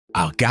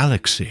Our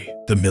galaxy,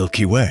 the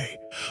Milky Way,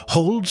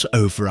 holds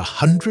over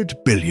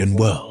 100 billion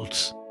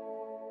worlds.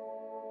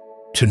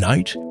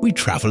 Tonight, we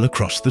travel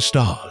across the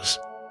stars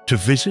to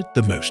visit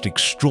the most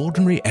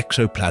extraordinary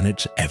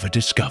exoplanets ever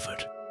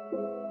discovered.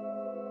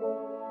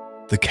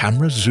 The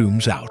camera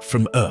zooms out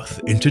from Earth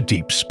into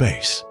deep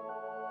space.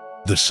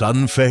 The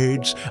sun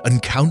fades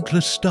and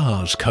countless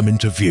stars come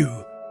into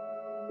view,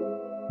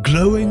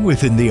 glowing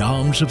within the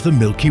arms of the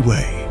Milky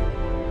Way.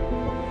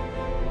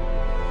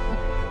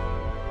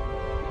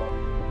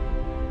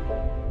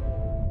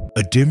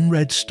 A dim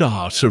red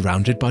star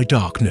surrounded by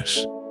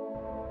darkness.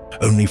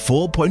 Only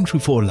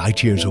 4.24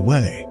 light-years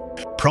away,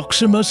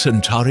 Proxima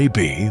Centauri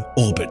b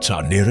orbits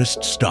our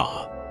nearest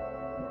star.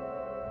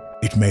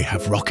 It may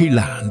have rocky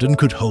land and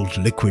could hold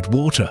liquid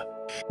water,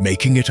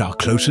 making it our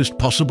closest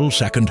possible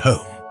second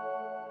home.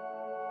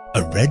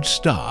 A red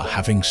star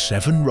having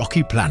 7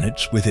 rocky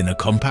planets within a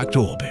compact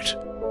orbit,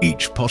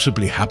 each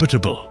possibly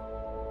habitable.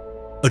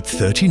 At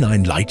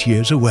 39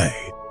 light-years away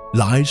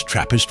lies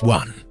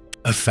TRAPPIST-1,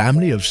 a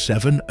family of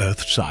 7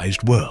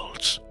 Earth-sized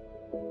worlds.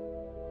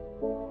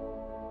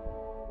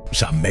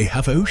 Some may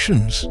have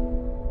oceans,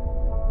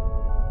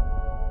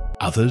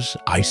 others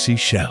icy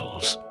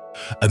shells,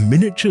 a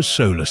miniature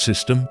solar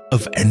system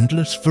of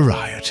endless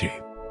variety.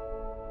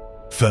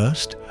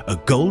 First, a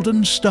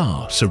golden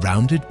star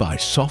surrounded by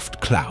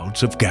soft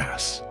clouds of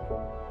gas.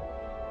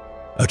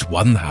 At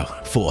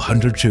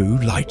 1,402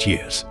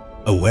 light-years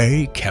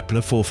away,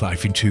 Kepler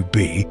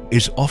 452b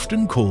is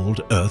often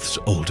called Earth's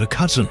older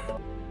cousin.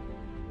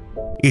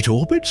 It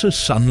orbits a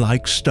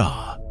sun-like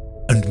star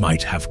and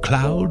might have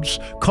clouds,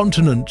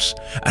 continents,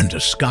 and a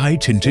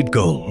sky-tinted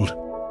gold.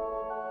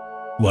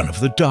 One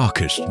of the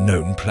darkest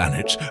known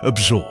planets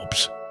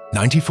absorbs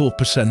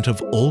 94%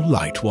 of all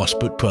light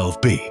WASP at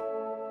 12b.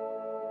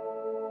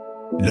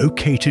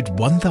 Located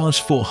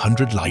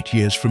 1,400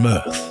 light-years from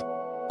Earth,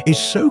 is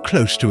so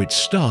close to its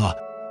star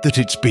that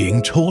it's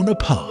being torn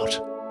apart,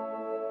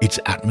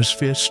 its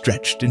atmosphere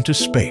stretched into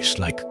space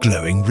like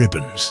glowing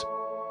ribbons.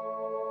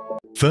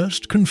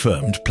 First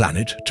confirmed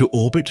planet to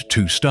orbit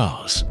 2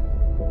 stars,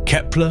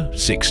 Kepler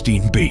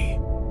 16b,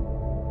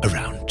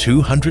 around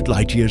 200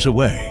 light-years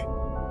away,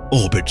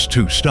 orbits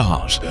 2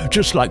 stars,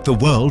 just like the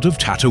world of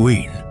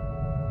Tatooine.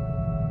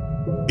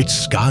 Its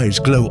skies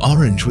glow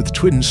orange with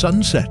twin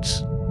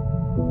sunsets.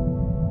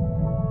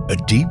 A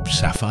deep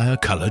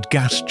sapphire-colored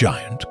gas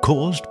giant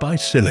caused by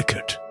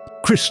silicate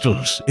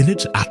crystals in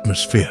its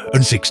atmosphere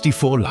and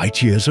 64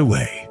 light-years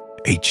away,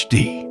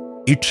 HD.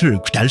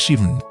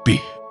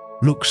 b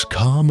looks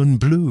calm and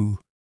blue,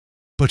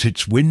 but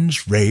its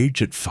winds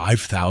rage at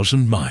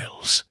 5,000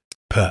 miles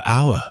per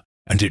hour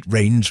and it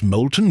rains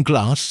molten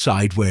glass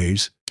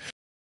sideways.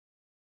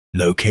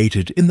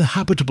 Located in the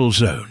habitable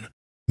zone,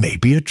 may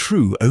be a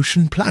true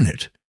ocean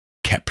planet,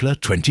 Kepler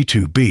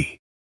 22b.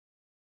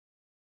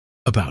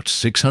 About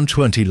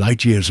 620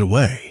 light-years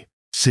away,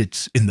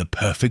 sits in the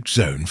perfect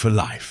zone for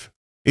life.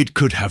 It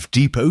could have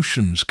deep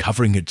oceans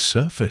covering its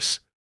surface,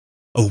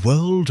 a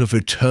world of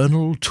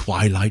eternal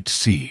twilight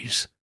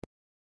seas.